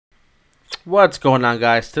What's going on,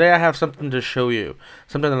 guys? Today I have something to show you,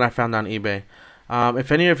 something that I found on eBay.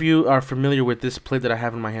 If any of you are familiar with this plate that I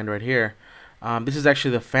have in my hand right here, this is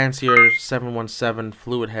actually the fancier 717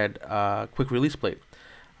 fluid head quick release plate.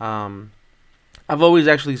 I've always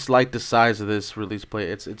actually liked the size of this release plate.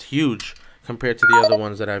 It's huge compared to the other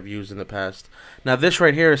ones that I've used in the past. Now this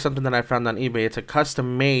right here is something that I found on eBay. It's a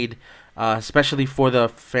custom made, especially for the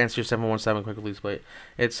fancier 717 quick release plate.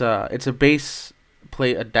 It's a base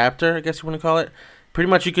plate adapter, I guess you want to call it. Pretty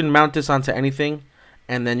much you can mount this onto anything,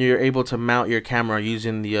 and then you're able to mount your camera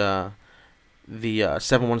using the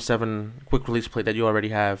 717 quick release plate that you already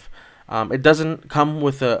have. It doesn't come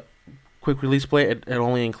with a quick release plate. It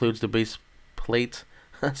only includes the base plate.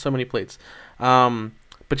 So many plates.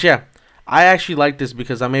 But yeah, I actually like this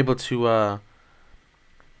because I'm able to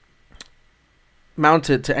mount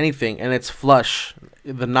it to anything, and it's flush.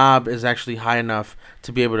 The knob is actually high enough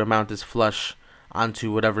to be able to mount this flush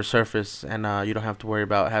onto whatever surface, and you don't have to worry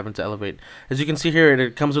about having to elevate. As you can see here,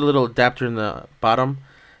 it comes with a little adapter in the bottom.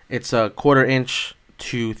 It's a 1/4 inch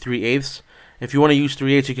to 3/8. If you want to use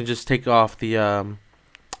 3/8, you can just take off the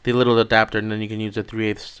little adapter, and then you can use a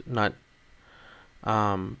 3/8 nut.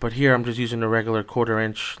 But here I'm just using the regular 1/4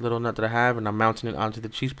 inch little nut that I have, and I'm mounting it onto the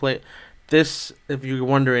cheese plate. This, if you're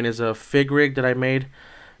wondering, is a fig rig that I made.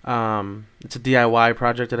 It's a DIY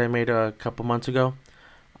project that I made a couple months ago.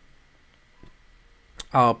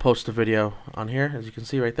 I'll post the video on here, as you can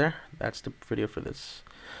see right there. That's the video for this.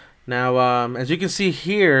 Now, as you can see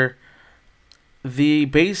here, the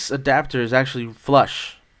base adapter is actually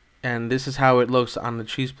flush, and this is how it looks on the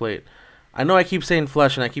cheese plate. I know I keep saying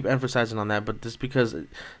flush, and I keep emphasizing on that, but just because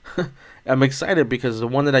I'm excited because the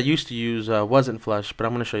one that I used to use wasn't flush. But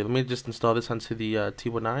I'm going to show you. Let me just install this onto the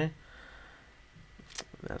T1i.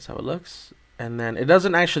 That's how it looks. And then it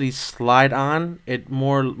doesn't actually slide on. It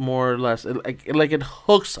more or less it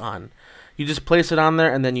hooks on. You just place it on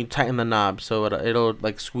there, and then you tighten the knob, so it'll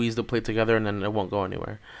like squeeze the plate together, and then it won't go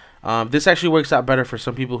anywhere. This actually works out better for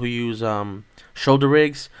some people who use shoulder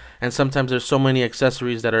rigs, and sometimes there's so many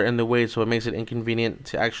accessories that are in the way, so it makes it inconvenient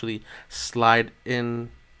to actually slide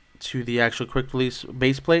in to the actual quick release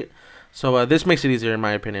base plate. So this makes it easier, in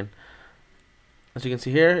my opinion. As you can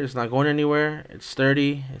see here, it's not going anywhere. It's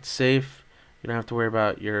sturdy. It's safe. You don't have to worry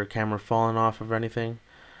about your camera falling off or anything.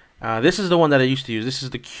 This is the one that I used to use. This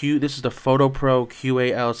is the Photo Pro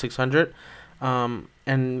QAL600.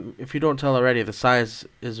 And if you don't tell already, the size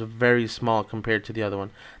is very small compared to the other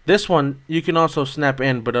one. This one you can also snap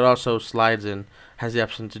in, but it also slides in. Has the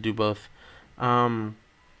option to do both. Let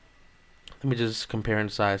me just compare in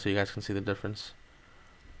size so you guys can see the difference.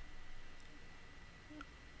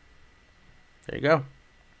 There you go.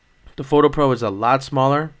 The Photo Pro is a lot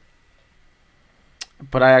smaller,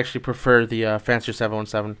 but I actually prefer the fancier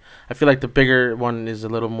 717. I feel like the bigger one is a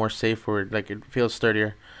little more safe, or like it feels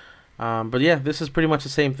sturdier. But yeah, this is pretty much the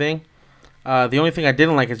same thing. The only thing I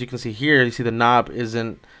didn't like, as you can see here, you see the knob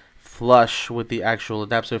isn't flush with the actual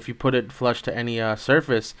adapter. So if you put it flush to any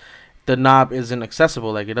surface, the knob isn't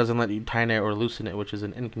accessible. Like, it doesn't let you tighten it or loosen it, which is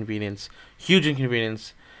an inconvenience, huge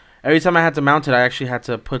inconvenience. Every time I had to mount it, I actually had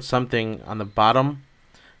to put something on the bottom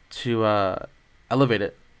to elevate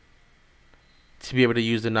it, to be able to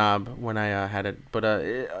use the knob when I had it. But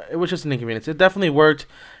it was just an inconvenience. It definitely worked.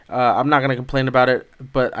 I'm not going to complain about it,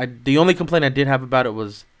 but the only complaint I did have about it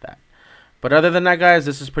was that. But other than that, guys,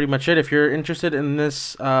 this is pretty much it. If you're interested in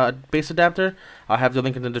this base adapter, I'll have the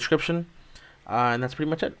link in the description. And that's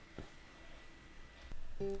pretty much it.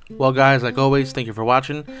 Well, guys, like always, thank you for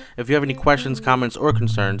watching. If you have any questions, comments, or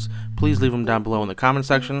concerns, please leave them down below in the comment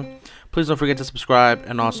section. Please don't forget to subscribe,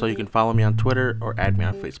 and also you can follow me on Twitter or add me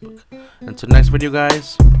on Facebook. Until next video,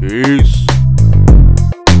 guys, peace.